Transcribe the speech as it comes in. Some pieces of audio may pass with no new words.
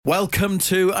Welcome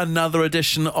to another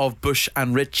edition of Bush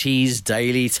and Richie's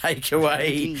Daily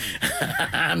Takeaway.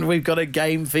 And we've got a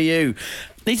game for you.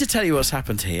 Need to tell you what's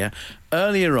happened here.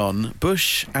 Earlier on,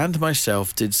 Bush and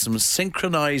myself did some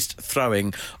synchronised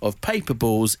throwing of paper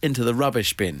balls into the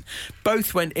rubbish bin.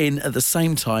 Both went in at the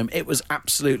same time. It was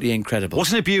absolutely incredible.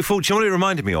 Wasn't it beautiful? Do you know what it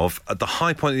reminded me of? At the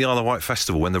high point of the Isle of Wight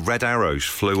Festival, when the red arrows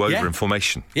flew over in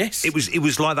formation. Yes. It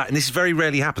was like that, and this very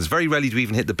rarely happens. Very rarely do we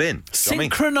even hit the bin.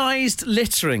 Synchronised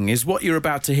littering is what you're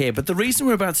about to hear, but the reason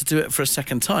we're about to do it for a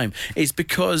second time is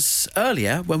because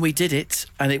earlier, when we did it,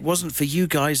 and it wasn't for you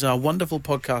guys, our wonderful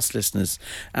podcast listeners,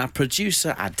 our producer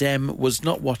Adem was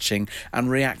not watching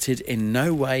and reacted in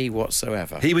no way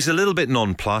whatsoever. He was a little bit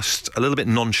nonplussed, a little bit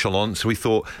nonchalant, so we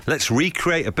thought, let's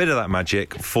recreate a bit of that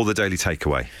magic for the Daily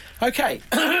Takeaway. OK.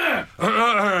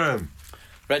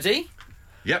 Ready?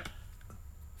 Yep.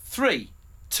 3,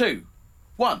 2,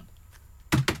 1.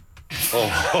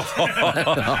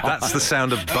 That's the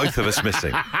sound of both of us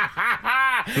missing.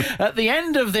 At the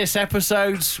end of this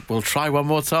episode, we'll try one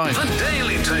more time. The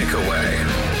Daily Takeaway.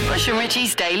 Bush and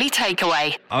Richie's Daily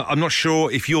Takeaway. I'm not sure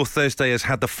if your Thursday has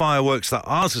had the fireworks that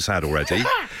ours has had already.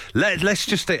 Let's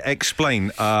just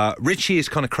explain. Richie is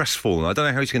kind of crestfallen. I don't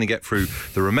know how he's going to get through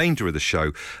the remainder of the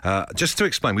show. Just to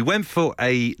explain, we went for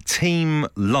a team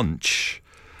lunch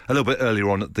a little bit earlier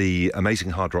on at the amazing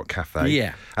Hard Rock Cafe.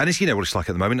 Yeah. And it's, you know what it's like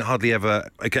at the moment, hardly ever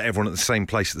get everyone at the same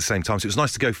place at the same time. So it was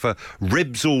nice to go for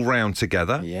ribs all round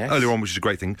together. Yes. Earlier on, which is a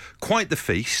great thing. Quite the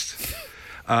feast.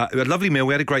 We had a lovely meal,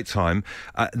 we had a great time.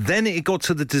 Then it got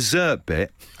to the dessert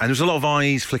bit, and there was a lot of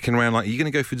eyes flicking around like, are you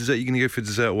going to go for dessert, you're going to go for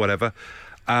dessert, or whatever.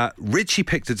 Richie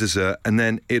picked a dessert, and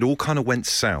then it all kind of went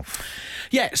south.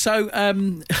 Yeah, so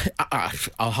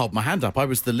I'll hold my hand up. I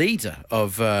was the leader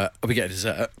of we get a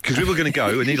dessert. Because we were going to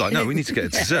go, and he's like, no, we need to get a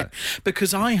dessert.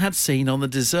 Because I had seen on the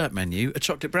dessert menu a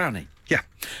chocolate brownie. Yeah.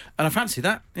 And I fancy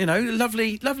that, you know,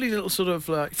 lovely little sort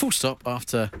of full stop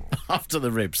after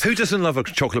the ribs. Who doesn't love a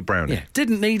chocolate brownie? Yeah,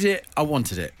 didn't need it, I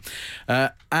wanted it.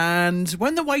 And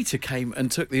when the waiter came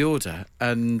and took the order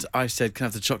and I said, can I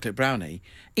have the chocolate brownie?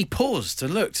 He paused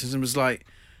and looked and was like,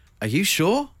 are you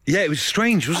sure? Yeah, it was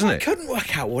strange, wasn't I it? couldn't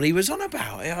work out what he was on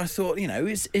about. I thought, you know,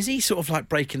 is he sort of like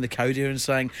breaking the code here and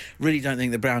saying, really don't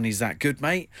think the brownie's that good,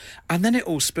 mate? And then it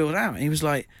all spilled out. And he was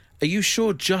like, are you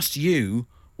sure just you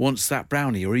wants that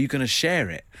brownie, or are you going to share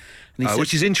it? And he said,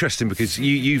 which is interesting because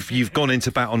you've gone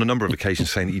into bat on a number of occasions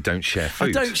saying that you don't share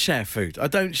food. I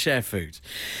don't share food.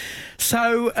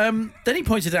 So then he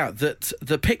pointed out that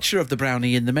the picture of the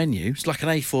brownie in the menu, it's like an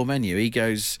A4 menu. He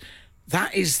goes,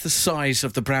 that is the size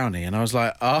of the brownie. And I was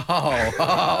like,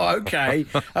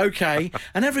 okay.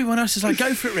 And everyone else is like,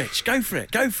 go for it, Rich, go for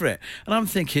it. And I'm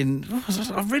thinking,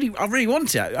 I really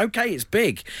want it. Okay, it's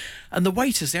big. And the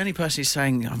waiter's the only person who's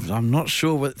saying, I'm not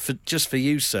sure just for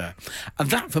you, sir. And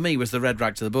that, for me, was the red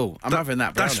rag to the bull. I'm having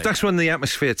that brownie. That's when the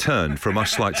atmosphere turned from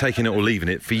us, like, taking it or leaving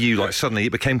it. For you, like, suddenly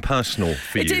it became personal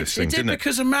for you, this thing, didn't it?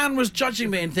 Because a man was judging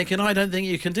me and thinking, I don't think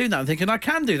you can do that. I'm thinking, I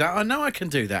can do that. I know I can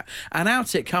do that. And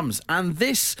out it comes. And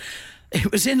this... It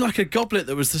was in like a goblet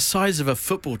that was the size of a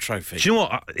football trophy. Do you know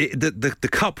what? The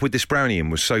cup with this brownie in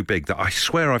was so big that I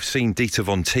swear I've seen Dieter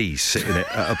Von Teese sit in it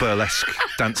at a burlesque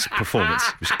dance performance.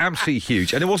 It was absolutely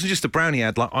huge. And it wasn't just a brownie, it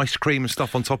had like ice cream and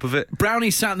stuff on top of it.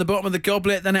 Brownie sat in the bottom of the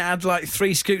goblet, then it had like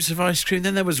 3 scoops of ice cream,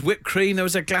 then there was whipped cream, there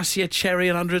was a glacier cherry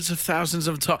and hundreds of thousands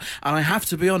on top. And I have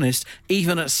to be honest,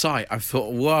 even at sight, I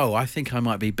thought, whoa, I think I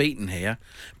might be beaten here.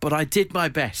 But I did my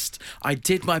best.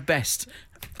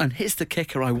 And here's the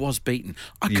kicker, I was beaten.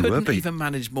 I couldn't even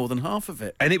manage more than half of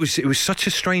it. And it was such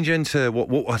a strange end to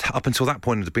what up until that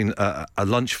point had been a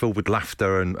lunch filled with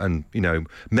laughter and you know,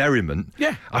 merriment.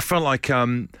 Yeah. I felt like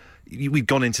we'd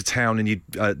gone into town and you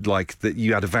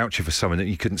you had a voucher for something that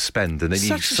you couldn't spend, and then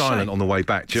you were silent on the way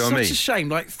back. Do you know what I mean? Such a shame.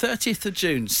 Like 30th of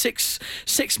June, six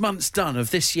months done of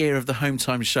this year of the Home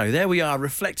Time show. There we are,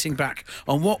 reflecting back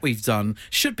on what we've done.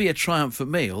 Should be a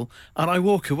triumphant meal, and I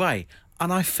walk away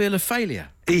and I feel a failure.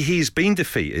 He's been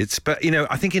defeated, but, you know,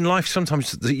 I think in life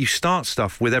sometimes that you start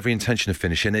stuff with every intention of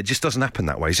finishing. It just doesn't happen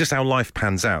that way. It's just how life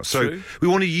pans out. So True. We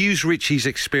want to use Richie's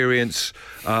experience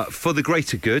for the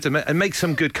greater good and make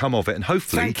some good come of it, and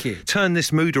hopefully turn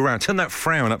this mood around, turn that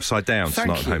frown upside down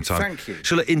tonight at Home Time. Thank you.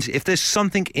 So look, if there's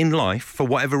something in life, for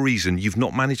whatever reason, you've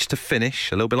not managed to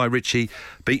finish, a little bit like Richie,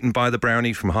 beaten by the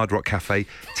brownie from Hard Rock Cafe,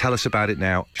 tell us about it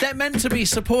now. They're meant to be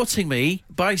supporting me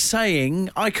by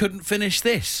saying I couldn't finish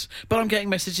this, but I'm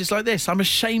getting messages like this. I'm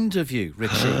ashamed of you,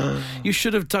 Richie. You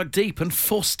should have dug deep and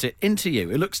forced it into you.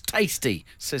 It looks tasty,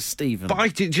 says Stephen.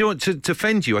 But do you want to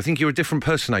offend you? I think you're a different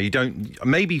person now. You don't.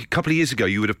 Maybe a couple of years ago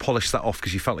you would have polished that off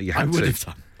because you felt like you had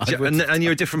to. And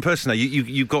you're a different person now.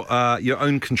 You've got your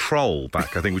own control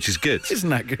back, I think, which is good. Isn't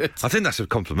that good? I think that's a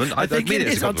compliment. I think mean it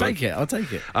it's is. a I'll compliment.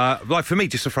 take it. Like for me,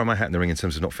 just to throw my hat in the ring in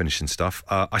terms of not finishing stuff,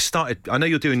 I know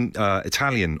you're doing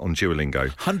Italian on Duolingo.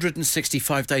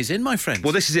 165 days in, my friend.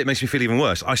 Well, this is it. Makes me feel even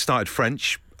worse. I started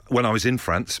French when I was in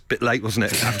France. Bit late, wasn't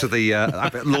it? After the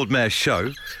Lord Mayor's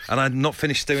show. And I'd not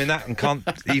finished doing that and can't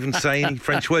even say any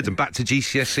French words. And back to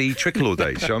GCSE tricolor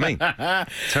days, you know what I mean?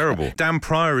 Terrible. Dan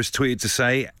Pryor has tweeted to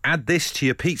say, add this to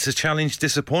your pizza challenge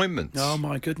disappointments. Oh,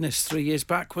 my goodness. 3 years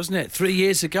back, wasn't it? 3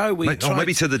 years ago, we tried... Oh,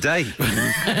 maybe to the day.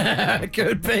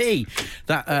 Could be.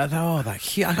 That I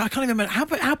can't even remember.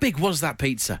 How big was that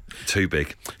pizza? Too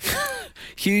big.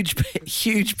 Huge pizza.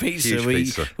 Huge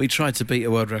pizza. We tried to beat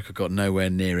a world record, got nowhere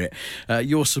near it.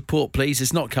 Your support, please.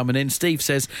 It's not coming in. Steve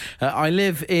says, I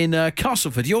live in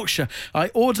Castleford, Yorkshire. I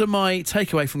order my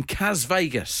takeaway from Cas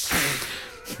Vegas.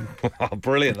 Oh,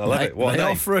 brilliant. I love it. What a They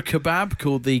name. offer a kebab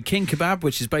called the King Kebab,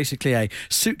 which is basically a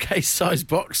suitcase-sized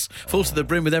box full to the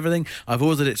brim with everything. I've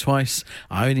ordered it twice.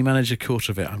 I only manage a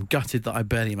quarter of it. I'm gutted that I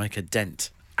barely make a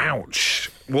dent.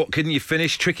 Ouch. What couldn't you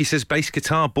finish? Tricky says, bass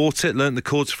guitar, bought it, learnt the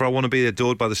chords for I Want to Be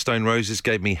Adored by the Stone Roses,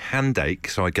 gave me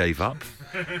handache, so I gave up.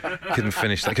 Couldn't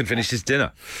finish his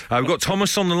dinner. We've got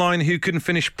Thomas on the line who couldn't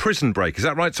finish Prison Break. Is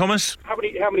that right, Thomas? How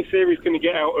many series can you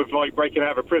get out of, like, breaking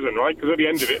out of a prison, right? Because at the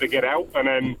end of it, they get out, and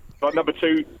then, like, number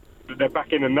 2, they're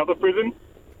back in another prison.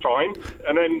 Fine.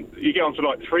 And then you get on to,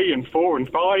 like, 3 and 4 and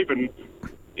 5, and...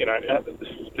 You know,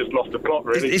 just lost the plot,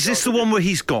 really. Is this the one where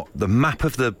he's got the map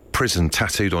of the prison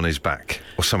tattooed on his back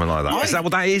or something like that? Is that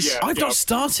what that is? Yeah. I've not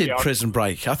started Prison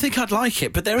Break. I think I'd like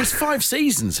it, but there is 5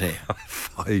 seasons here.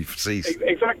 5 seasons.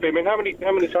 Exactly. I mean, how many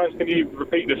times can you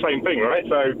repeat the same thing, right?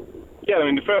 So, yeah, I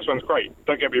mean, the first one's great.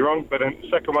 Don't get me wrong, but then the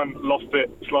second one lost it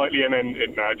slightly, and then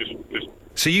just.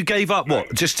 So you gave up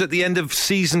what? Just at the end of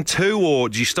season 2, or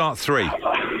did you start 3?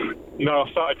 No,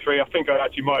 I started 3. I think I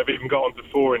actually might have even got on to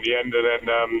 4 in the end, and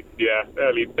then,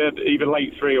 either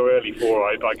late 3 or early 4,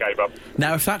 I gave up.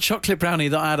 Now, if that chocolate brownie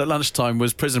that I had at lunchtime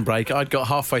was Prison Break, I'd got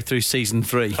halfway through season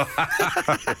 3.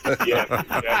 yeah,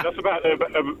 that's about we're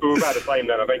about the same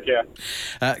then, I think,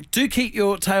 yeah. Do keep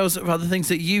your tales of other things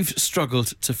that you've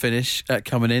struggled to finish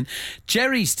coming in.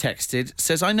 Jerry's texted,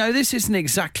 says, I know this isn't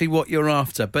exactly what you're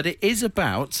after, but it is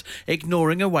about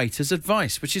ignoring a waiter's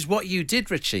advice, which is what you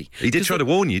did, Richie. He did try to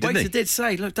warn you, didn't he? Did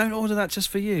say, look, don't order that just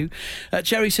for you.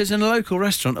 Jerry says, in a local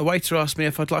restaurant, a waiter asked me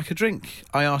if I'd like a drink.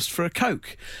 I asked for a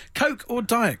Coke. Coke or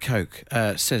Diet Coke,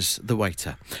 says the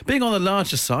waiter. Being on the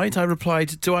larger side, I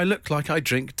replied, do I look like I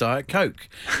drink Diet Coke?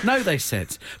 No, they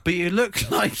said, but you look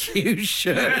like you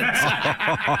should.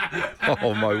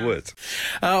 Oh, my word.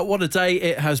 What a day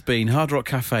it has been. Hard Rock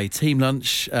Cafe, team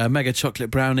lunch, mega chocolate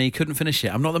brownie. Couldn't finish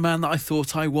it. I'm not the man that I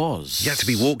thought I was. You had to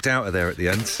be walked out of there at the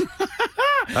end.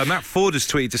 Matt Ford has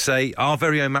tweeted to say, our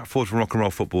very own Matt Ford from Rock and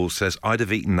Roll Football says, I'd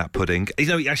have eaten that pudding.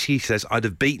 He actually says, I'd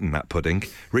have beaten that pudding.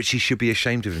 Richie should be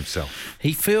ashamed of himself.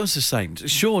 He feels the same.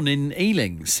 Sean in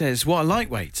Ealing says, what a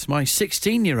lightweight. My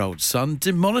 16-year-old son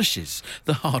demolishes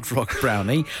the Hard Rock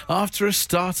brownie after a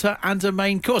starter and a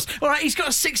main course. All right, he's got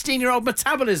a 16-year-old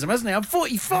metabolism, hasn't he? I'm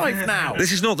 45 now.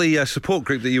 This is not the support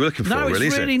group that you were looking for, really,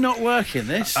 it's is really it? not working,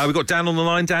 this. We've got Dan on the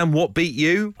line. Dan, what beat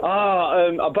you?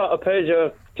 I bought a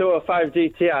Peugeot 205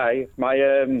 GTI,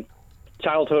 my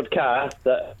childhood car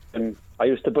that I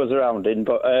used to buzz around in,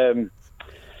 but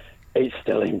it's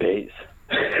still in bits.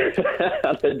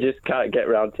 I just can't get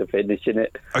round to finishing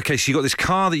it. Okay, so you got this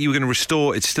car that you were going to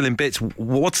restore. It's still in bits.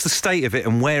 What's the state of it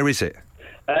and where is it?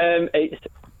 It's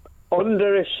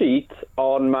under a sheet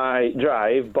on my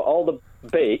drive, but all the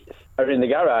bits are in the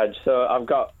garage. So I've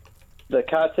got the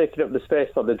car taking up the space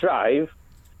on the drive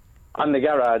and the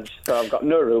garage, so I've got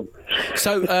no room.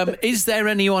 So, is there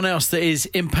anyone else that is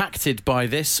impacted by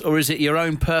this, or is it your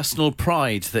own personal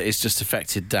pride that is just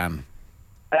affected, Dan?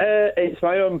 It's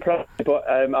my own pride, but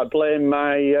I blame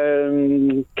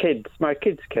my kids. My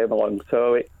kids came along,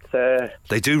 so it's...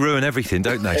 They do ruin everything,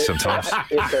 don't they, sometimes?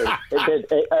 It did.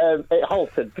 It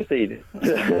halted proceedings.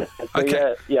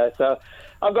 Okay. So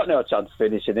I've got no chance of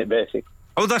finishing it, basically.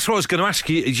 Oh, that's what I was going to ask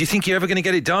you. Do you think you're ever going to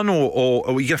get it done, or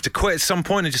are you have to quit at some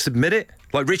point and just admit it,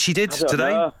 like Richie did today?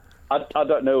 Know. I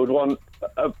don't know. Would want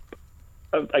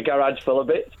a garage full of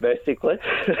bits, basically.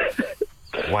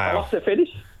 Wow. I'll have to finish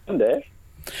someday.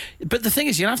 But the thing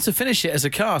is, you have to finish it as a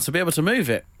car to be able to move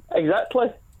it.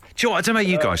 Exactly. Do you know what, I don't know about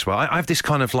you guys, but I have this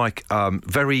kind of like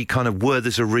very kind of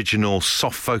Werther's original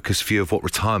soft focus view of what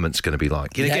retirement's going to be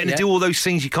like. You know, getting to do all those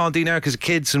things you can't do now because of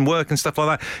kids and work and stuff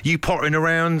like that. You pottering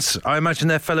around, I imagine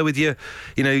there, fella, with your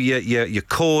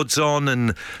cords on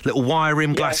and little wire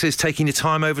rim glasses, taking your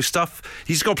time over stuff.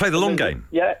 You just got to play the long game.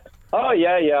 Yeah. Oh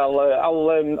yeah.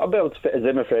 I'll be able to fit a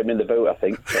Zimmer frame in the boot, I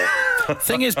think. So.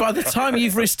 Thing is, by the time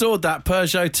you've restored that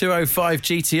Peugeot 205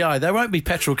 GTI, there won't be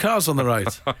petrol cars on the road.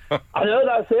 I know,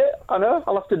 that's it. I know.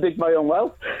 I'll have to dig my own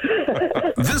well.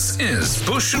 This is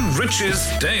Bush and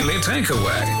Rich's Daily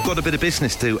Takeaway. Got a bit of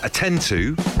business to attend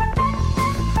to,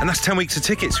 and that's 10 weeks of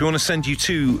tickets. We want to send you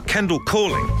to Kendal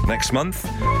Calling next month,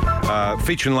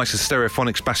 featuring the likes of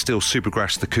Stereophonics, Bastille,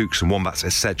 Supergrass, The Kooks and Wombats,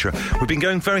 etc. We've been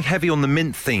going very heavy on the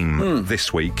mint theme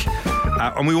this week,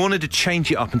 and we wanted to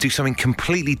change it up and do something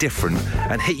completely different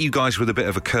and hit you guys with a bit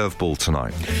of a curveball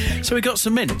tonight. So we got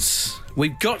some mints.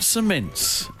 We've got some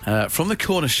mints from the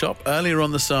corner shop earlier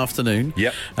on this afternoon.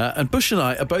 Yep. And Bush and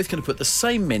I are both going to put the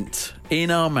same mint in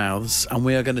our mouths and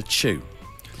we are going to chew.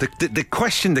 The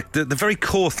question, the very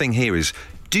core thing here is,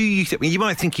 do you you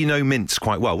might think you know mints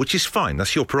quite well, which is fine,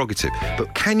 that's your prerogative,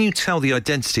 but can you tell the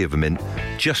identity of a mint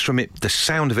just from the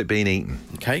sound of it being eaten?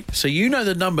 Okay, so you know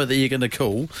the number that you're going to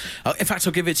call. In fact,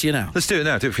 I'll give it to you now. Let's do it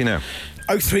now, do it for you now.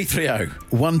 0330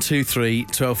 123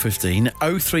 1215.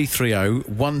 0330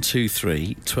 123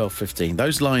 1215.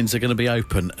 Those lines are going to be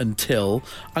open until,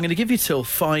 I'm going to give you till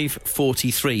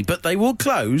 5:43, but they will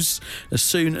close as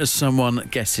soon as someone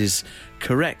guesses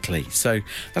correctly. So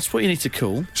that's what you need to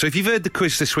call. So if you've heard the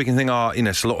quiz this week and think,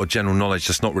 it's a lot of general knowledge,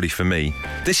 that's not really for me,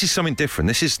 this is something different.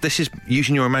 This is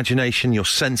using your imagination, your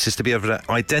senses to be able to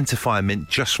identify a mint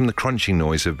just from the crunching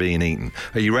noise of being eaten.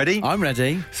 Are you ready? I'm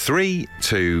ready. 3,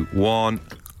 2, 1.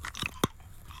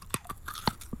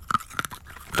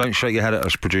 Don't shake your head at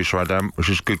us, producer Adam. This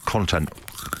is good content.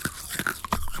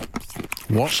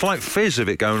 What slight fizz of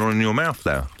it going on in your mouth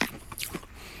there?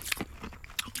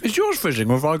 Is yours fizzing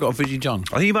or have I got a fizzy tongue?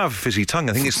 I think you might have a fizzy tongue.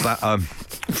 I think it's that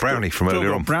brownie from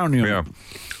earlier on. Brownie on. Yeah.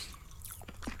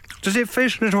 Does it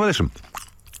fizz? Listen.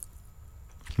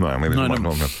 No, maybe No, it might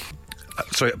no. not.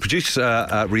 Sorry, producer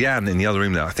Rianne in the other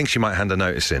room there. I think she might hand a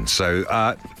notice in. So,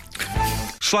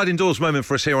 sliding doors moment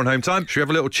for us here on Home Time. Should we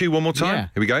have a little chew one more time? Yeah.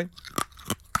 Here we go.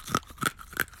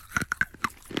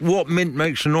 What mint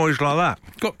makes a noise like that?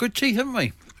 Got good teeth, haven't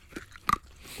we?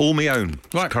 All me own,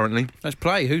 Right. currently. Let's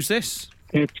play. Who's this?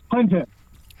 It's Clinton.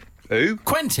 Who?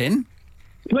 Quentin?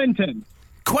 Clinton.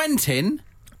 Quentin?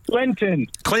 Clinton.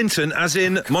 Clinton, as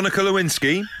in Monica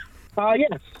Lewinsky.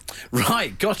 Yes.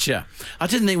 Right, gotcha. I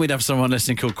didn't think we'd have someone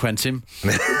listening called Quentin.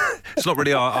 It's not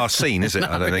really our scene, is it?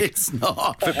 I don't think. It's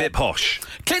not. It's a bit posh.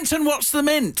 Clinton, what's the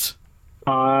mint?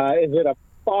 Is it a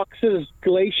Fox's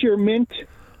Glacier Mint?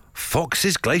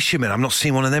 Fox's Glacier Mint. I've not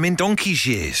seen one of them in donkey's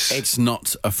years. It's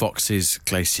not a Fox's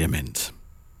Glacier Mint.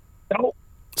 No.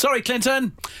 Sorry,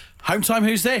 Clinton. Home Time,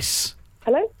 who's this?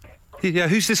 Hello, Yeah,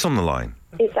 who's this on the line?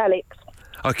 it's Alex.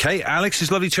 Okay, Alex,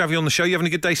 it's lovely to have you on the show. You having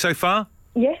a good day so far?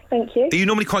 Yes, thank you. Are you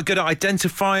normally quite good at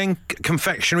identifying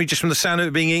confectionery just from the sound of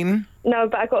it being eaten? No,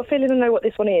 but I got a feeling I know what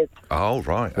this one is. Oh,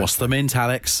 right. What's the mint,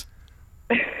 Alex?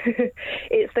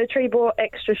 It's the Trebor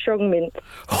Extra Strong Mint.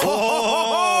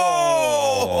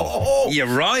 Oh! You're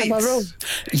right. Am I wrong?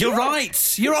 You're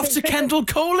right. You're off to Kendal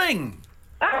Calling.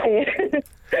 Aye.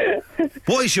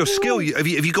 What is your skill? Have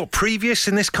you got previous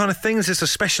in this kind of thing? Is this a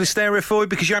specialist area for you?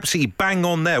 Because you're absolutely bang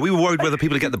on there. We were worried whether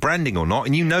people would get the branding or not,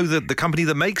 and you know the company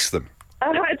that makes them.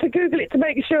 I had to Google it to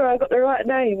make sure I got the right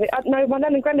name. No, my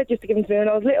nan and granddad used to give them to me when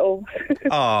I was little.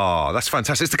 Oh, that's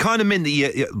fantastic. It's the kind of mint that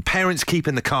your parents keep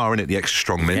in the car, isn't it? The extra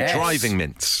strong mint. Yes. Driving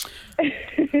mints.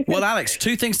 Well, Alex,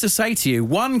 two things to say to you.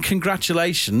 One,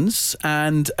 congratulations.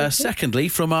 And secondly,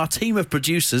 from our team of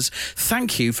producers,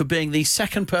 thank you for being the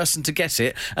second person to get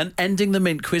it and ending the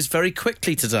mint quiz very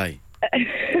quickly today.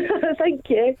 Thank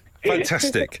you.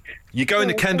 Fantastic. You're going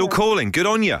to Kendal Calling. Good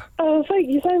on you. Oh, thank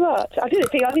you so much. I didn't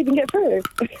think I'd even get through.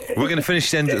 We're going to finish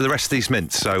the rest of these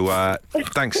mints. So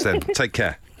thanks then. Take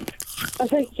care. Oh,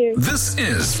 thank you. This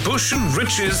is Bush and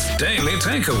Rich's Daily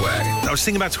Takeaway. I was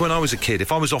thinking back to when I was a kid.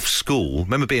 If I was off school,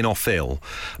 remember being off ill,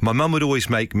 my mum would always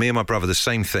make me and my brother the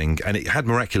same thing, and it had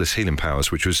miraculous healing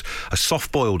powers, which was a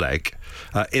soft-boiled egg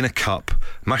in a cup,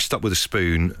 mashed up with a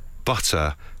spoon,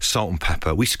 butter, salt and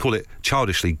pepper. We used to call it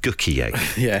childishly gookie egg.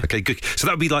 Yeah. Okay, gookie. So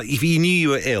that would be like if you knew you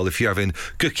were ill, if you're having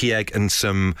gookie egg and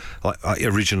some like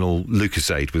original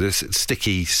Lucozade with a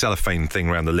sticky cellophane thing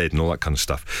around the lid and all that kind of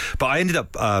stuff. But I ended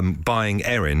up buying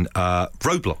Erin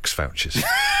Roblox vouchers.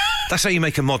 That's how you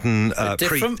make a modern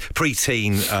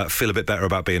pre-teen feel a bit better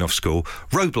about being off school.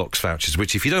 Roblox vouchers,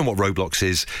 which if you don't know what Roblox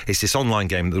is, it's this online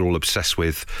game that they're all obsessed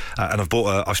with. And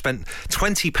I've spent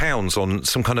 £20 on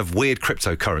some kind of weird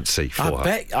cryptocurrency for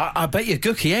her. I bet your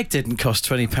gookie egg didn't cost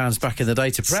 £20 back in the day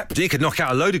to prep. You could knock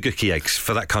out a load of gookie eggs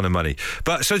for that kind of money.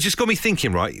 But so it just got me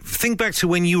thinking, right? Think back to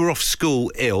when you were off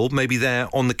school ill, maybe there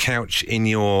on the couch in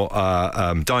your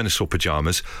dinosaur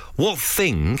pyjamas. What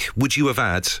thing would you have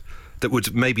had that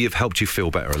would maybe have helped you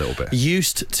feel better a little bit?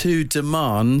 Used to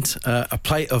demand a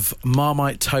plate of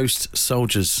Marmite toast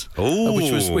soldiers. Ooh.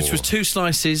 Which was 2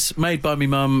 slices made by my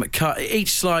mum. Cut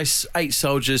each slice 8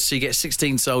 soldiers, so you get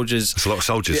 16 soldiers. That's a lot of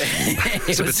soldiers.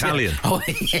 It's a battalion. Oh,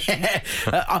 yeah.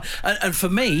 And for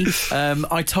me,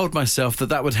 I told myself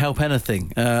that would help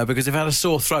anything because if I had a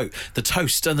sore throat, the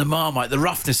toast and the Marmite, the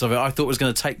roughness of it, I thought was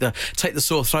going to take the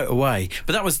sore throat away.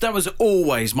 But that was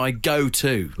always my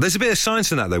go-to. There's a bit of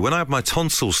science in that, though. When I had my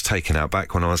tonsils taken out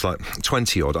back when I was like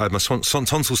 20-odd, I had my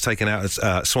tonsils taken out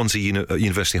at Swansea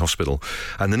University Hospital,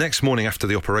 and the next morning after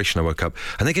the operation I woke up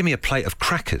and they gave me a plate of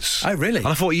crackers. Oh, really? And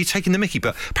I thought, are you taking the mickey?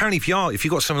 But apparently if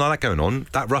you've got something like that going on,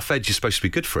 that rough edge is supposed to be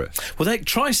good for it. Well,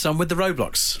 try some with the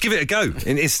Roblox. Give it a go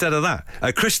instead of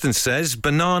that. Kristen says,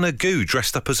 banana goo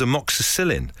dressed up as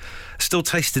amoxicillin. Still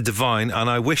tasted divine, and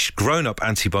I wish grown-up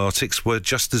antibiotics were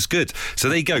just as good. So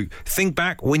there you go. Think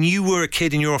back, when you were a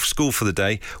kid and you're off school for the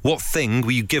day, what thing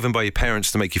were you given by your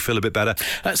parents to make you feel a bit better?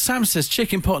 Sam says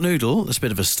chicken pot noodle, that's a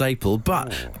bit of a staple, but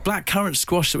blackcurrant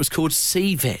squash that was called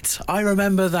Seavit. I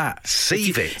remember that.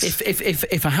 Seavit?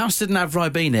 If a house didn't have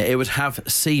Ribena, it would have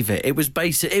Seavit. It was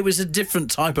basic. It was a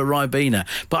different type of Ribena,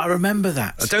 but I remember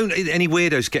that. Don't any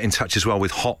weirdos get in touch as well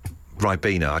with hot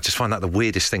Ribena? I just find that the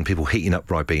weirdest thing, people heating up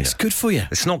Ribena. It's good for you.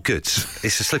 It's not good.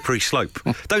 It's a slippery slope.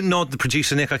 Don't nod, the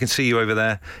producer Nick, I can see you over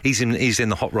there. He's in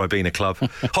the Hot Ribena Club.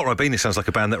 Hot Ribena sounds like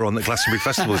a band that are on the Glastonbury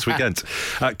Festival this weekend.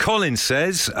 Colin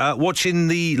says, watching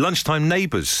the Lunchtime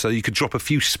Neighbours, so you could drop a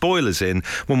few spoilers in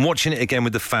when watching it again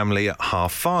with the family at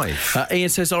 5:30. Ian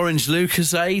says orange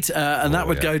Lucozade, and that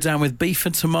would go down with beef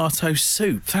and tomato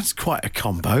soup. That's quite a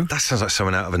combo. That sounds like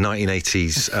someone out of a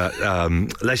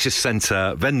 1980s leisure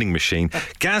centre vending machine.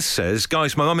 Gaz says,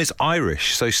 guys, my mum is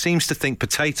Irish, so seems to think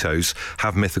potatoes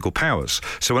have mythical powers.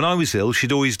 So when I was ill,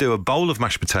 she'd always do a bowl of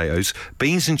mashed potatoes,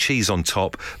 beans and cheese on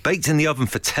top, baked in the oven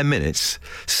for 10 minutes.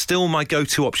 Still my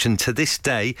go-to option to this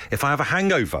day if I have a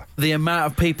hangover. The amount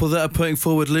of people that are putting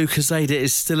forward Lucozade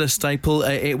is still a staple.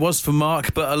 It was for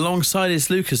Mark, but alongside his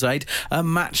Lucozade, a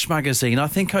Match magazine. I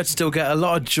think I'd still get a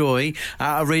lot of joy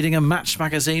out of reading a Match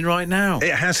magazine right now.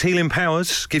 It has healing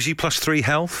powers, gives you +3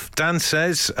 health. Dan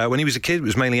says, when he was a kid, it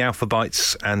was mainly Alpha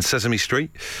Bites and Sesame Street.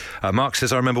 Mark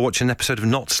says, I remember watching an episode of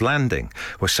Knots Landing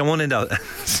where someone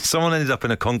ended up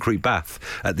in a concrete bath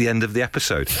at the end of the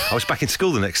episode. I was back in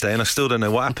school the next day and I still don't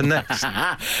know what happened next.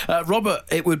 Robert,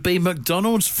 it would be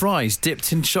McDonald's fries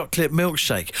dipped in chocolate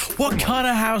milkshake. What kind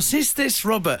of house is this,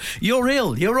 Robert? You're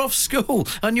ill, you're off school,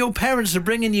 and your parents are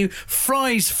bringing you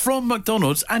fries from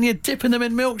McDonald's and you're dipping them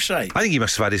in milkshake. I think he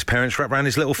must have had his parents wrap around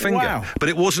his little finger. Wow. But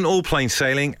it wasn't all plain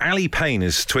sailing. Ali Payne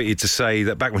has tweeted to say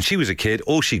that back when she was a kid,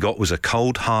 all she got was a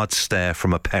cold, hard stare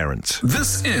from a parent.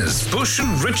 This is Bush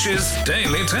and Rich's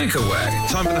Daily Takeaway.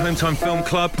 Time for the Home Time Film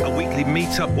Club, a weekly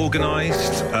meet-up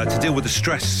organised to deal with the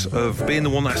stress of being the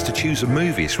one that has to choose a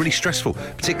movie. It's really stressful,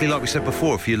 particularly like we said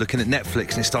before, if you're looking at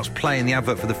Netflix and it starts playing the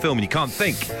advert for the film and you can't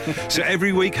think. So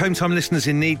every week, Home Time listeners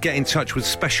in need get in touch with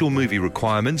special movie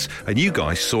requirements and you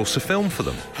guys source a film for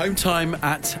them. Hometime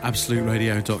at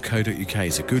absoluteradio.co.uk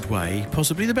is a good way,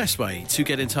 possibly the best way, to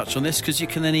get in touch on this, because you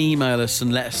can then email us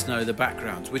and let us know the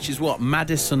background, which is what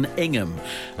Madison Ingham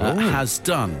has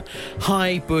done.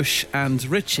 Hi, Bush and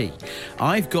Richie.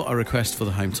 I've got a request for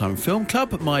the Home Time Film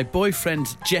Club. My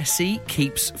boyfriend Jesse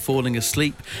keeps falling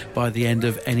asleep by the end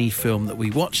of any film that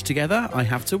we watch together. I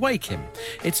have to wake him.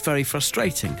 It's very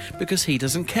frustrating because he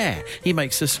doesn't care. He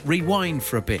makes us rewind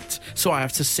for a bit, so I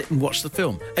have to sit and watch the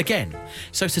film again.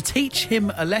 So to teach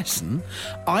him a lesson,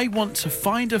 I want to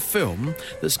find a film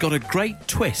that's got a great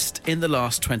twist in the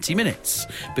last 20 minutes,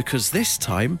 because this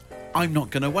time I'm not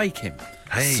going to wake him.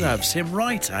 Hey. Serves him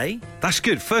right, eh? That's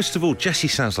good. First of all, Jesse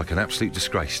sounds like an absolute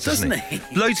disgrace, doesn't he?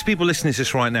 Loads of people listening to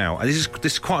this right now, and this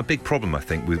is quite a big problem, I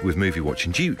think, with movie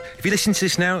watching. If you listen to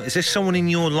this now, is there someone in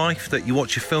your life that you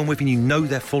watch a film with and you know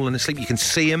they're falling asleep? You can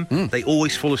see them; they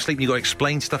always fall asleep. And you got to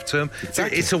explain stuff to them.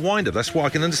 Exactly. It's a wind-up. That's why I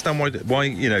can understand why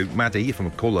Maddie, if I'm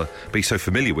going to call her, be so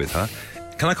familiar with her.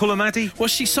 Can I call her Maddie? Well,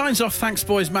 she signs off Thanks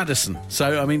Boys Madison,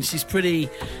 so I mean she's pretty.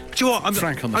 Do you know what? I'm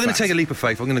frank on the I'm going to facts. take a leap of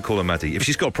faith. I'm going to call her Maddie. If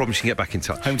she's got a problem, she can get back in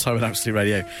touch. Hometime at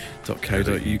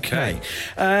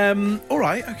absoluteradio.co.uk. All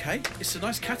right, okay. It's a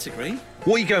nice category.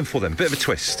 What are you going for then? Bit of a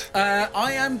twist.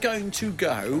 I am going to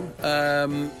go.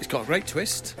 It's got a great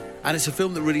twist. and it's a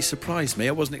film that really surprised me.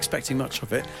 I wasn't expecting much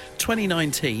of it.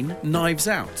 2019, Knives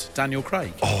Out, Daniel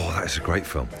Craig. Oh, that is a great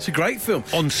film. It's a great film.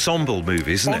 Ensemble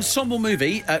movie, isn't it? Ensemble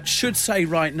movie. Should say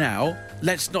right now,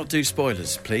 let's not do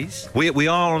spoilers, please. We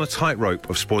are on a tightrope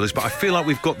of spoilers, but I feel like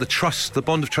we've got the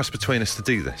bond of trust between us to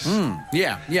do this.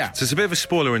 Yeah. So there's a bit of a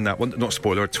spoiler in that one. Not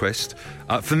spoiler, a twist.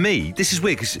 For me, this is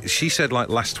weird because she said like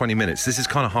last 20 minutes. This is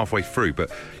kind of halfway through,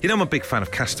 but you know I'm a big fan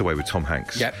of Castaway with Tom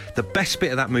Hanks. Yep. The best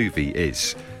bit of that movie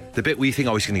is the bit where you think,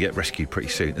 oh, he's going to get rescued pretty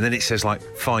soon. And then it says, like,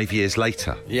 5 years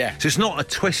later. Yeah. So it's not a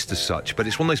twist as such, but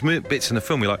it's one of those bits in the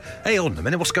film where you're like, hey, hold on a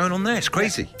minute, what's going on there? It's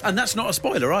crazy. Yeah. And that's not a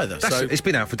spoiler either. It's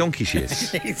been out for donkey's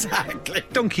years. Exactly.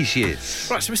 Donkey's years.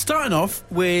 Right, so we're starting off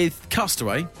with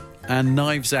Castaway and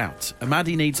Knives Out.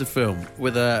 Maddie needs a film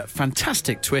with a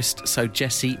fantastic twist, so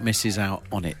Jessie misses out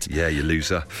on it. Yeah, you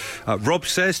loser. Rob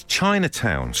says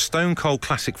Chinatown, stone cold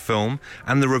classic film,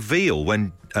 and the reveal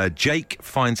when Jake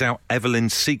finds out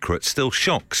Evelyn's secret still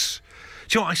shocks.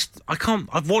 Do you know what,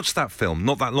 I've watched that film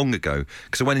not that long ago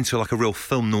because I went into like a real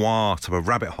film noir type of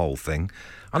rabbit hole thing.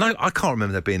 And I can't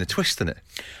remember there being a twist in it.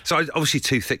 So I obviously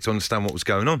too thick to understand what was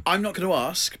going on. I'm not going to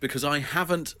ask because I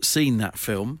haven't seen that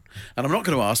film. And I'm not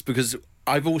going to ask because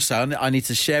I've also, I need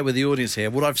to share with the audience here,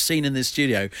 what I've seen in this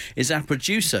studio is our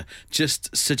producer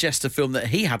just suggest a film that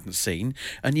he hadn't seen.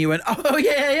 And you went, oh,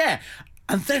 yeah.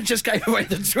 And then just gave away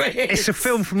the twist. It's a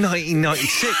film from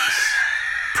 1996.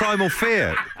 Primal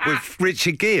Fear with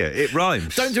Richard Gere. It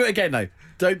rhymes. Don't do it again, though.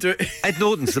 Don't do it. Ed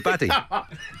Norton's the baddie.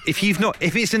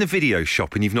 If it's in a video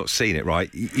shop and you've not seen it, right,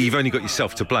 you've only got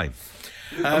yourself to blame.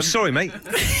 I'm sorry, mate.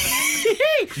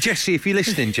 Jesse, if you're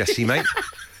listening, Jesse, mate,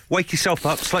 wake yourself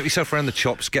up, slap yourself around the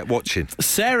chops, get watching.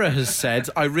 Sarah has said,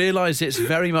 I realise it's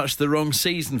very much the wrong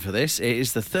season for this. It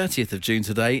is the 30th of June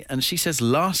today, and she says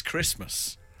Last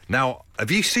Christmas. Now,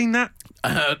 have you seen that?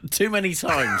 Too many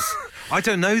times. I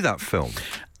don't know that film.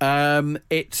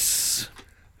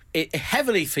 It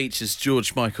heavily features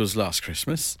George Michael's Last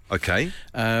Christmas. Okay.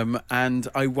 And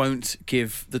I won't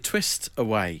give the twist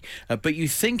away. But you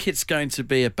think it's going to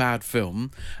be a bad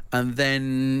film, and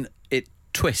then it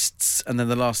twists, and then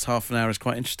the last half an hour is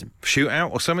quite interesting.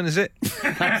 Shootout or something, is it?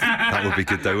 That would be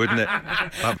good, though, wouldn't it?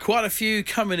 Quite a few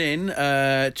coming in.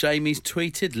 Jamie's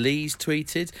tweeted, Lee's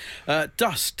tweeted.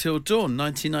 Dusk Till Dawn,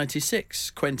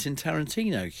 1996. Quentin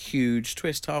Tarantino. Huge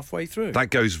twist halfway through. That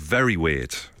goes very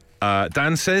weird.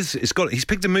 Dan says he's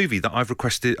picked a movie that I've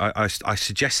requested. I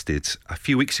suggested a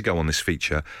few weeks ago on this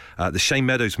feature, the Shane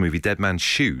Meadows movie Dead Man's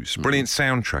Shoes. Brilliant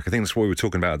soundtrack. I think that's what we were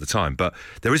talking about at the time. But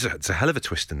it's a hell of a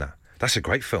twist in that. That's a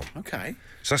great film. Okay.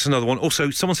 So that's another one.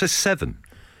 Also, someone says Seven.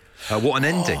 What an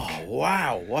ending. Oh,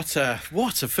 wow. What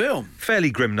a film. Fairly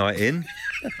grim night in.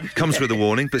 Comes with a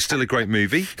warning, but still a great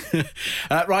movie.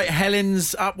 Right,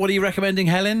 Helen's up. What are you recommending,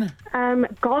 Helen?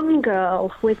 Gone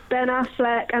Girl with Ben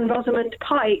Affleck and Rosamund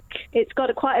Pike. It's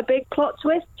got quite a big plot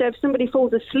twist, so if somebody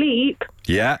falls asleep...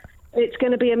 Yeah. It's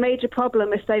going to be a major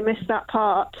problem if they miss that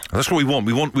part. That's what we want.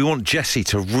 We want Jessie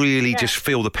to really just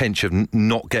feel the pinch of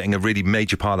not getting a really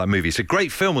major part of that movie. It's a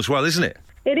great film as well, isn't it?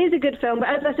 It is a good film, but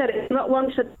as I said, it's not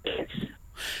one for the kids.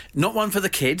 Not one for the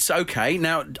kids, OK.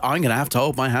 Now, I'm going to have to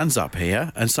hold my hands up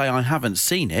here and say I haven't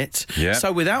seen it. Yeah.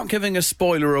 So without giving a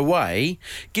spoiler away,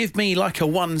 give me like a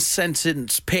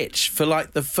one-sentence pitch for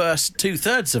like the first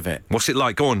two-thirds of it. What's it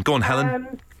like? Go on,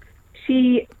 Helen.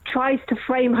 She tries to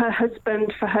frame her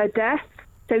husband for her death,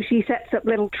 so she sets up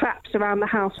little traps around the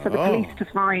house for the police to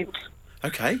find.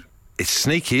 OK. It's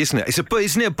sneaky, isn't it?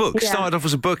 Isn't it a book? Yeah. Started off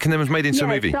as a book and then was made into a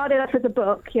movie. It started off as a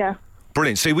book, yeah.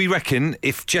 Brilliant. So we reckon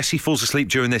if Jessie falls asleep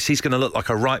during this, he's going to look like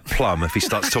a ripe plum if he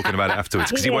starts talking about it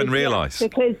afterwards, because he won't realise.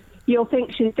 Because you'll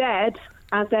think she's dead,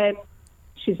 and then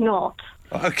she's not.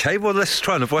 OK, well, let's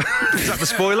try and avoid... Is that the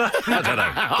spoiler? I don't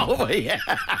know. Oh, yeah.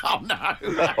 Oh, no.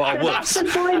 That's the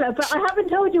spoiler, but I haven't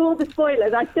told you all the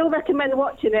spoilers. I still recommend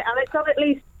watching it, and it's on at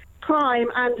least Prime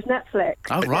and Netflix.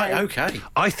 Oh, right, OK.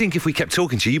 I think if we kept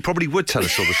talking to you, you probably would tell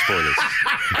us all the spoilers.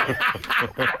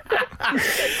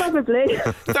 Probably.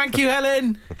 Thank you,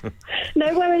 Helen.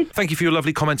 No worries. Thank you for your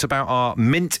lovely comment about our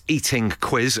mint eating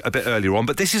quiz a bit earlier on.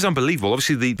 But this is unbelievable.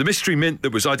 Obviously, the mystery mint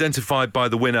that was identified by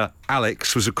the winner,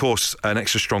 Alex, was, of course, an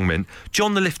extra strong mint.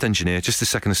 John, the lift engineer, just a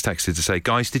second has texted to say,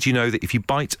 guys, did you know that if you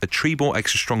bite a Trebor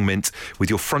extra strong mint with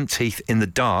your front teeth in the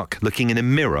dark, looking in a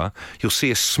mirror, you'll see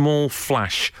a small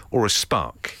flash or a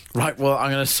spark? Right, well,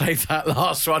 I'm going to save that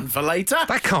last one for later.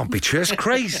 That can't be true. That's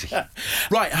crazy.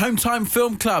 Right, Home Time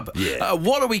Film Club. Yeah.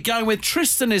 What are we going with?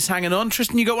 Tristan is hanging on.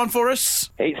 Tristan, you got one for us?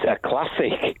 It's a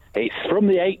classic. It's from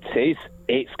the 80s.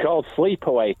 It's called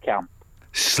Sleepaway Camp.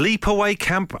 Sleepaway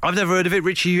Camp? I've never heard of it.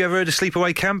 Richie, you ever heard of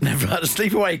Sleepaway Camp? Never heard of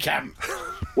Sleepaway Camp.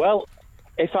 Well,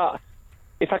 if I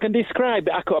if I can describe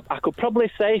it, I could probably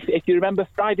say, if you remember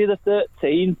Friday the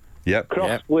 13th, Yep.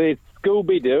 crossed with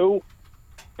Scooby-Doo,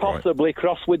 possibly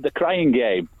crossed with the Crying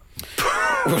Game.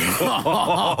 Right.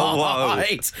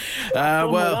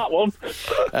 That one.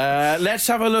 Let's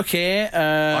have a look here.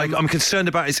 I'm concerned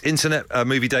about his Internet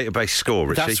Movie Database score,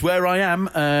 Richie. That's where I am.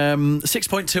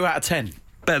 6.2 out of 10.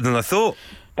 Better than I thought.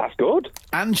 That's good.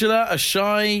 Angela, a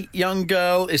shy young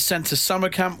girl, is sent to summer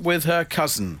camp with her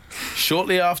cousin.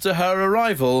 Shortly after her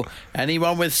arrival,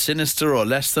 anyone with sinister or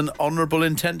less than honourable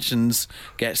intentions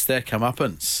gets their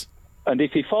comeuppance. And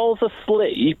if he falls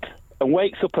asleep and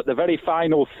wakes up at the very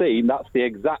final scene, that's the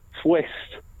exact twist,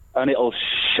 and it'll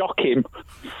shock him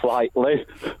slightly.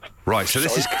 Right, so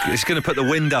this is going to put the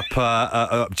wind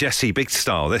up Jesse big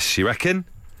style, this, you reckon?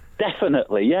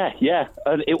 Definitely, yeah.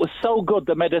 And it was so good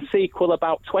they made a sequel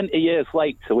about 20 years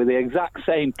later with the exact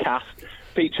same cast,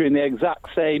 featuring the exact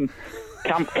same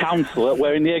camp counsellor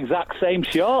wearing the exact same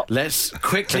shorts. Let's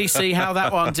quickly see how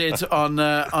that one did on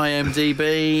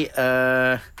IMDb.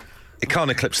 It can't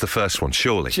eclipse the first one,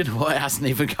 surely. Do you know what? It hasn't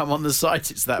even come on the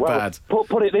site. It's that bad.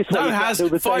 Put it this way. No, it you can't has. do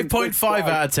the same 5.5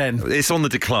 out of 10. It's on the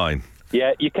decline.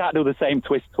 Yeah, you can't do the same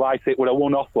twist twice. It would have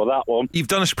won off with that one. You've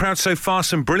done us proud so far,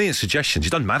 some brilliant suggestions.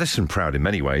 You've done Madison proud in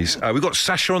many ways. We've got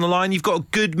Sasha on the line. You've got a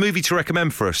good movie to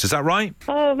recommend for us, is that right?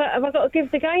 Oh, have I got to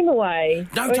give the game away?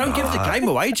 No, don't give the game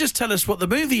away. Just tell us what the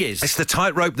movie is. It's the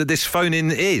tightrope that this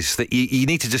phone-in is, that you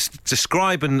need to just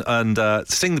describe and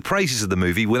sing the praises of the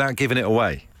movie without giving it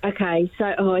away. Okay,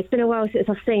 so it's been a while since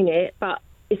I've seen it, but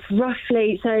it's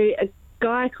roughly a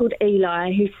guy called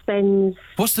Eli who spends...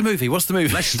 What's the movie?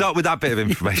 Let's start with that bit of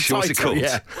information. What's it called?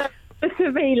 Yeah. The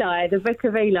Book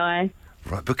of Eli.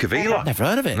 Right, Book of Eli. Never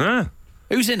heard of it. Ah.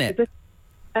 Who's in it?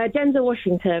 Denzel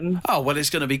Washington. Oh, well, it's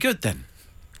going to be good then.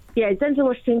 Yeah, Denzel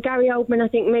Washington, Gary Oldman, I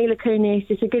think Mila Kunis.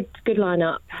 It's a good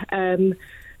lineup.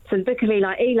 So the Book of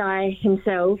Eli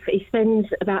himself, he spends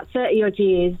about 30-odd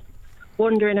years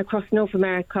wandering across North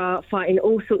America, fighting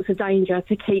all sorts of danger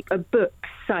to keep a book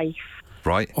safe.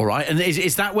 Right. All right. And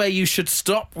is that where you should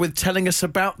stop with telling us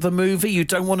about the movie? You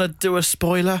don't want to do a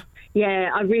spoiler?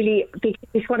 Yeah, because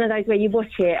it's one of those where you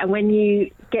watch it and when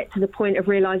you get to the point of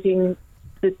realising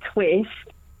the twist,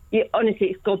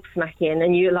 honestly, it's gobsmacking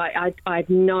and you're like, I had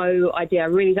no idea. I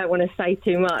really don't want to say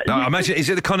too much. No, I imagine, is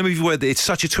it the kind of movie where it's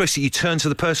such a twist that you turn to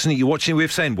the person that you're watching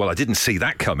with saying, well, I didn't see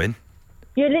that coming?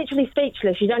 You're literally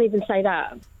speechless. You don't even say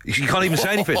that. You can't even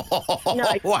say anything. No.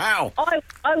 Wow.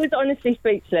 I was honestly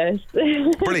speechless.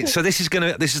 Brilliant. So this is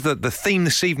the theme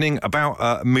this evening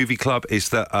about Movie Club is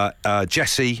that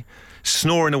Jesse,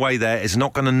 snoring away there, is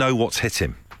not going to know what's hit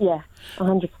him. Yeah,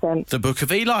 100%. The Book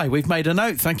of Eli. We've made a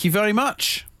note. Thank you very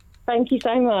much. Thank you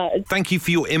so much. Thank you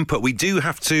for your input. We do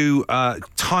have to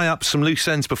tie up some loose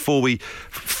ends before we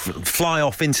fly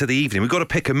off into the evening. We've got to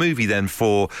pick a movie then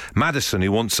for Madison,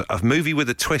 who wants a movie with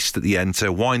a twist at the end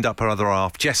to wind up her other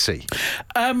half. Jesse?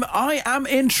 I am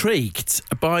intrigued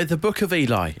by The Book of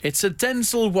Eli. It's a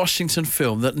Denzel Washington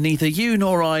film that neither you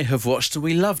nor I have watched, and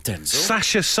we love Denzel.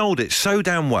 Sasha sold it so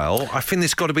damn well. I think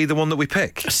this got to be the one that we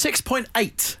pick.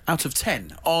 6.8 out of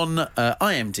 10 on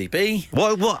IMDb.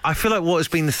 Well, I feel like what has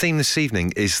been the theme this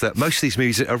evening is that most of these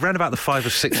movies are around about the 5 or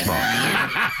 6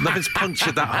 mark. Nothing's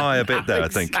punctured that high a bit there, I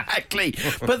think. Exactly.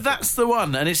 But that's the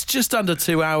one, and it's just under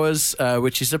 2 hours,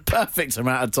 which is a perfect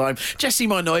amount of time. Jesse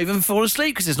might not even fall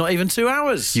asleep because it's not even 2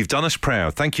 hours. You've done us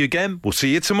proud. Thank you again. We'll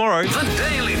see you tomorrow. The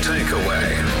Daily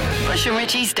Takeaway. Bush and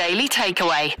Richie's Daily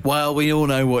Takeaway. Well, we all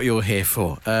know what you're here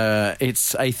for.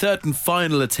 It's a third and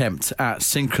final attempt at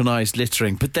synchronised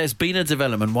littering, but there's been a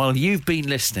development. While you've been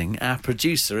listening, our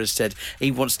producer has said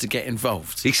he wants to get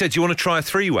involved. He said, do you want to try a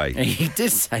 3-way? He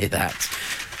did say that.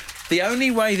 The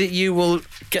only way that you will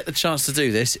get the chance to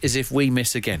do this is if we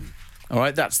miss again. All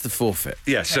right, that's the forfeit.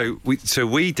 Yeah, so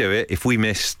we do it. If we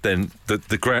miss, then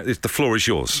the floor is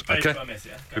yours. We both okay. got a miss,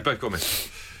 yeah? We both got a miss.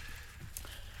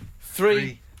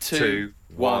 3, 2,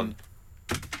 1.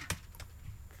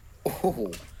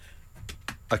 Oh.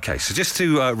 Okay, so just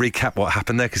to recap what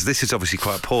happened there, because this is obviously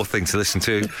quite a poor thing to listen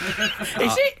to. Is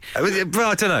it? Well,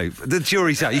 I don't know. The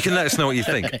jury's out. You can let us know what you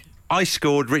think. I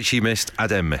scored, Richie missed,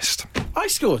 Adem missed. I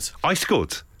scored. I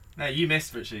scored. No, you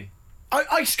missed, Richie.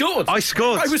 I scored. I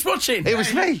scored. I was watching. It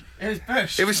was me. It was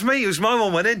Bush. It was me. It was my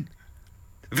one went in.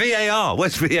 VAR.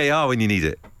 Where's VAR when you need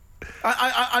it?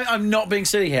 I'm not being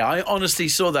silly here. I honestly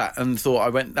saw that and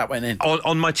thought that went in.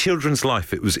 On my children's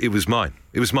life, it was mine.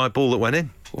 It was my ball that went in.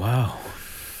 Wow.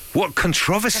 What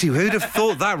controversy! Who'd have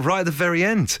thought that right at the very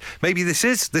end? Maybe this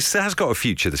has got a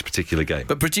future, this particular game.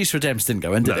 But producer Adams didn't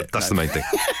go in, did it? That's the main thing.